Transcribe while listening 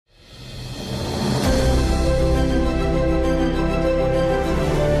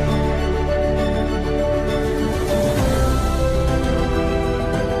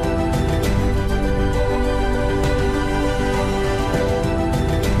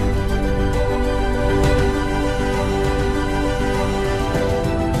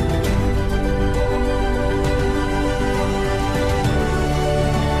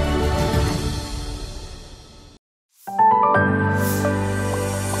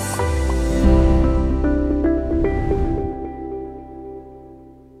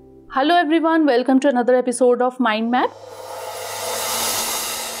everyone, welcome to another episode of Mind Map.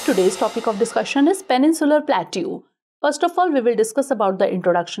 Today's topic of discussion is Peninsular Plateau. First of all, we will discuss about the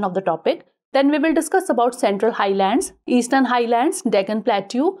introduction of the topic. Then we will discuss about Central Highlands, Eastern Highlands, Deccan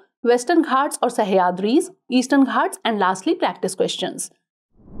Plateau, Western Ghats or Sahyadris, Eastern Ghats, and lastly practice questions.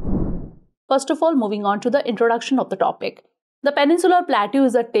 First of all, moving on to the introduction of the topic. The Peninsular Plateau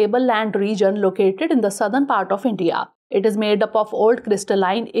is a tableland region located in the southern part of India. It is made up of old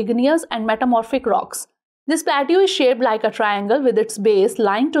crystalline, igneous and metamorphic rocks. This plateau is shaped like a triangle with its base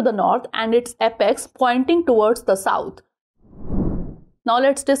lying to the north and its apex pointing towards the south. Now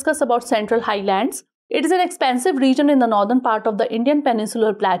let's discuss about Central Highlands. It is an expansive region in the northern part of the Indian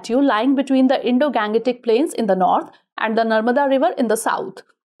Peninsular Plateau lying between the Indo-Gangetic Plains in the north and the Narmada River in the south.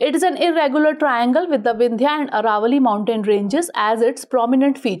 It is an irregular triangle with the Vindhya and Aravalli mountain ranges as its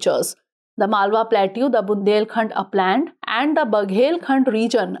prominent features. The Malwa Plateau, the Bundelkhand upland, and the Baghelkhand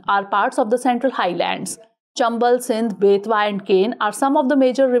region are parts of the Central Highlands. Chambal, Sindh, Betwa, and Ken are some of the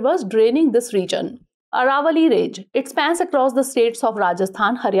major rivers draining this region. Aravalli Range. It spans across the states of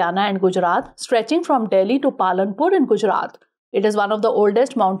Rajasthan, Haryana, and Gujarat, stretching from Delhi to Palanpur in Gujarat. It is one of the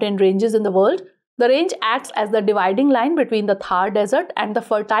oldest mountain ranges in the world. The range acts as the dividing line between the Thar Desert and the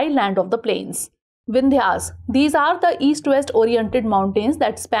fertile land of the plains. Vindhyas. These are the east-west oriented mountains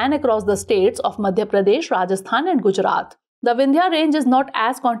that span across the states of Madhya Pradesh, Rajasthan and Gujarat. The Vindhya range is not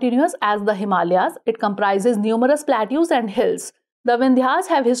as continuous as the Himalayas. It comprises numerous plateaus and hills. The Vindhyas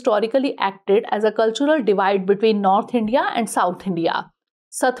have historically acted as a cultural divide between North India and South India.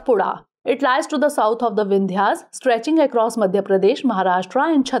 Satpura. It lies to the south of the Vindhyas, stretching across Madhya Pradesh,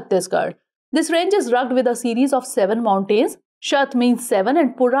 Maharashtra and Chhattisgarh. This range is rugged with a series of 7 mountains. Shat means 7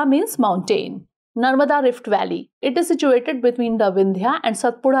 and Pura means mountain. Narmada Rift Valley. It is situated between the Vindhya and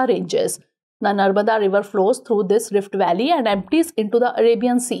Satpura ranges. The Narmada River flows through this rift valley and empties into the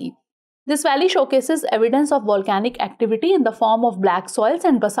Arabian Sea. This valley showcases evidence of volcanic activity in the form of black soils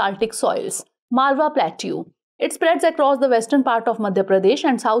and basaltic soils. Malwa Plateau. It spreads across the western part of Madhya Pradesh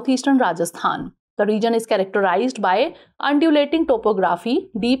and southeastern Rajasthan. The region is characterized by undulating topography,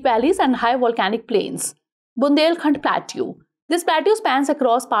 deep valleys and high volcanic plains. Bundelkhand Plateau. This plateau spans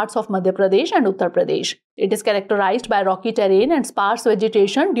across parts of Madhya Pradesh and Uttar Pradesh. It is characterized by rocky terrain and sparse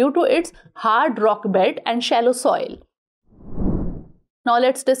vegetation due to its hard rock bed and shallow soil. Now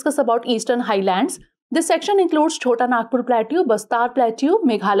let's discuss about Eastern Highlands. This section includes Chota Nagpur Plateau, Bastar Plateau,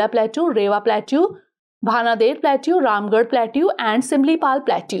 Meghalaya Plateau, Rewa Plateau, Bhanader Plateau, Ramgarh Plateau and Simlipal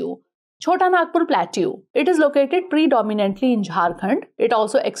Plateau. Chota Nagpur Plateau. It is located predominantly in Jharkhand. It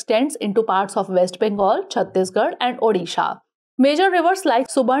also extends into parts of West Bengal, Chhattisgarh and Odisha. Major rivers like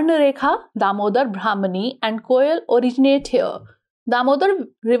Subarnarekha, Damodar, Brahmani and 𝐾𝐞𝐢 originate here. Damodar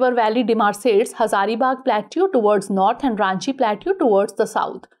River Valley demarcates Hazaribagh Plateau towards north and Ranchi Plateau towards the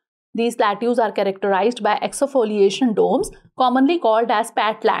south. These plateaus are characterized by exfoliation domes, commonly called as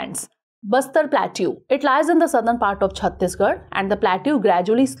patlands. Bastar Plateau. It lies in the southern part of Chhattisgarh and the plateau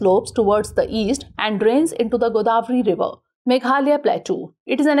gradually slopes towards the east and drains into the Godavari River. Meghalaya Plateau.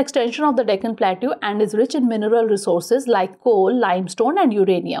 It is an extension of the Deccan Plateau and is rich in mineral resources like coal, limestone and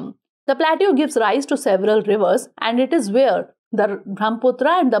uranium. The plateau gives rise to several rivers and it is where the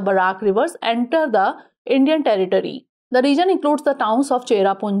Brahmaputra and the Barak rivers enter the Indian territory. The region includes the towns of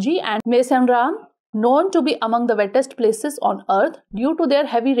Cherrapunji and Maisanram, known to be among the wettest places on earth due to their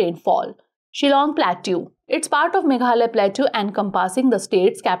heavy rainfall. Shillong Plateau. It's part of Meghalaya Plateau encompassing the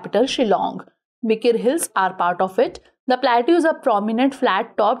state's capital Shillong. Bikir Hills are part of it. The plateau is a prominent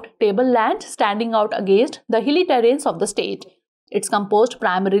flat-topped tableland standing out against the hilly terrains of the state. It's composed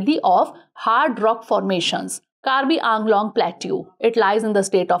primarily of hard rock formations. Karbi Anglong Plateau. It lies in the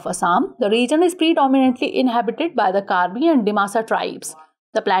state of Assam. The region is predominantly inhabited by the Karbi and Dimasa tribes.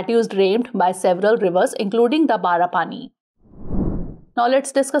 The plateau is drained by several rivers including the Barapani. Now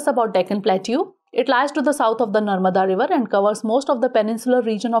let's discuss about Deccan Plateau. It lies to the south of the Narmada River and covers most of the peninsular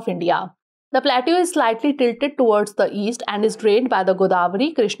region of India. The plateau is slightly tilted towards the east and is drained by the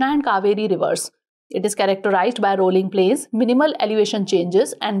Godavari, Krishna and Kaveri rivers. It is characterized by rolling plains, minimal elevation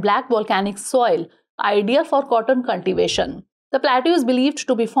changes and black volcanic soil, ideal for cotton cultivation. The plateau is believed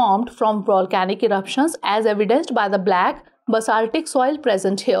to be formed from volcanic eruptions as evidenced by the black basaltic soil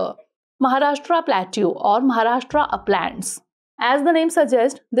present here. Maharashtra Plateau or Maharashtra uplands. As the name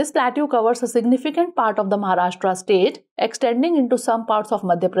suggests, this plateau covers a significant part of the Maharashtra state, extending into some parts of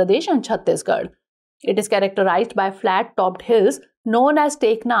Madhya Pradesh and Chhattisgarh. It is characterized by flat-topped hills known as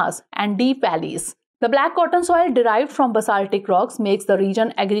teknas and deep valleys. The black cotton soil derived from basaltic rocks makes the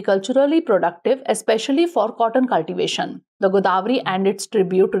region agriculturally productive, especially for cotton cultivation. The Godavari and its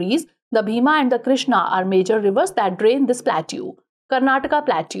tributaries, the Bhima and the Krishna, are major rivers that drain this plateau. Karnataka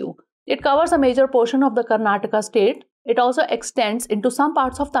Plateau. It covers a major portion of the Karnataka state. It also extends into some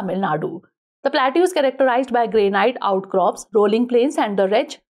parts of Tamil Nadu. The plateau is characterized by granite outcrops, rolling plains, and the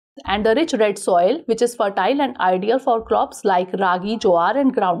rich red soil, which is fertile and ideal for crops like ragi, jowar,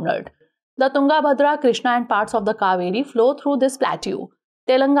 and groundnut. The Tungabhadra, Krishna, and parts of the Kaveri flow through this plateau.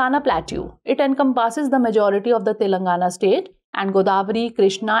 Telangana Plateau. It encompasses the majority of the Telangana state, and Godavari,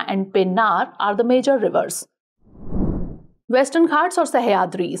 Krishna, and Pennar are the major rivers. Western Ghats or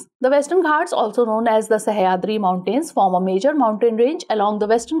Sahyadris. The Western Ghats, also known as the Sahyadri Mountains, form a major mountain range along the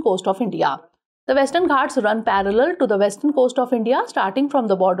western coast of India. The Western Ghats run parallel to the western coast of India, starting from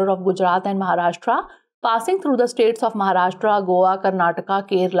the border of Gujarat and Maharashtra, passing through the states of Maharashtra, Goa, Karnataka,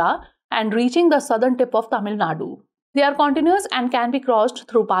 Kerala, and reaching the southern tip of Tamil Nadu. They are continuous and can be crossed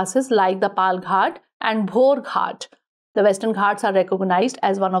through passes like the Pal Ghat and Bhor Ghat. The Western Ghats are recognized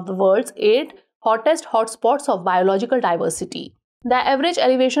as one of the world's 8 hottest hotspots of biological diversity. The average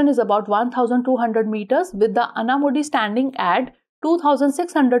elevation is about 1,200 meters, with the Anamudi standing at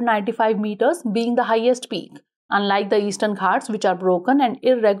 2,695 meters being the highest peak. Unlike the Eastern Ghats, which are broken and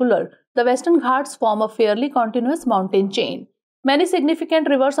irregular, the Western Ghats form a fairly continuous mountain chain. Many significant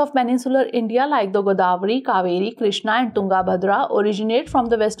rivers of peninsular India like the Godavari, Kaveri, Krishna, and Tungabhadra originate from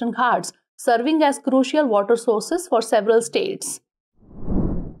the Western Ghats, serving as crucial water sources for several states.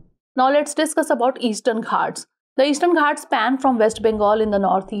 Now let's discuss about Eastern Ghats. The Eastern Ghats span from West Bengal in the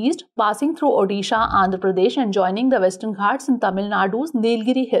northeast, passing through Odisha, Andhra Pradesh, and joining the Western Ghats in Tamil Nadu's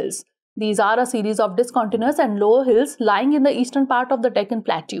Nilgiri Hills. These are a series of discontinuous and low hills lying in the eastern part of the Deccan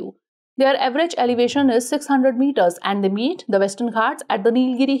Plateau. Their average elevation is 600 meters and they meet the Western Ghats at the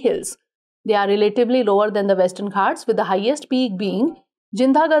Nilgiri Hills. They are relatively lower than the Western Ghats, with the highest peak being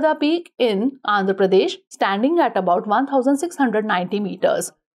Jindhagada Peak in Andhra Pradesh, standing at about 1,690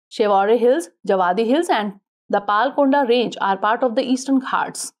 meters. Shevare Hills, Javadi Hills, and the Palkonda Range are part of the Eastern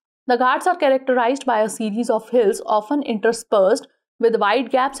Ghats. The Ghats are characterized by a series of hills often interspersed with wide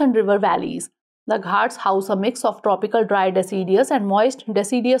gaps and river valleys. The Ghats house a mix of tropical dry deciduous and moist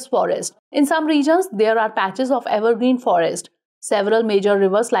deciduous forest. In some regions, there are patches of evergreen forest. Several major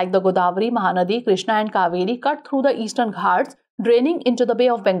rivers like the Godavari, Mahanadi, Krishna, and Kaveri cut through the Eastern Ghats, draining into the Bay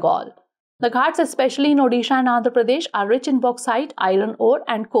of Bengal. The Ghats, especially in Odisha and Andhra Pradesh, are rich in bauxite, iron ore,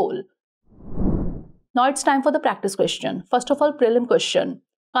 and coal. Now it's time for the practice question. First of all, prelim question.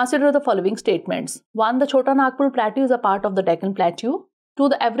 Consider the following statements. 1. The Chota Nagpur Plateau is a part of the Deccan Plateau. 2.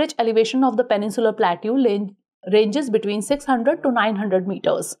 The average elevation of the Peninsular Plateau ranges between 600 to 900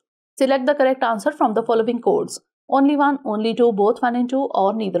 meters. Select the correct answer from the following codes. Only 1, only 2, both 1 and 2,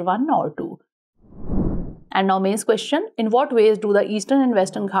 or neither 1 nor 2. And now mains question. In what ways do the Eastern and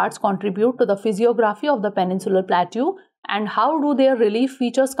Western Ghats contribute to the physiography of the Peninsular Plateau, and how do their relief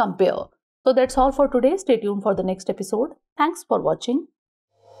features compare? So that's all for today. Stay tuned for the next episode. Thanks for watching.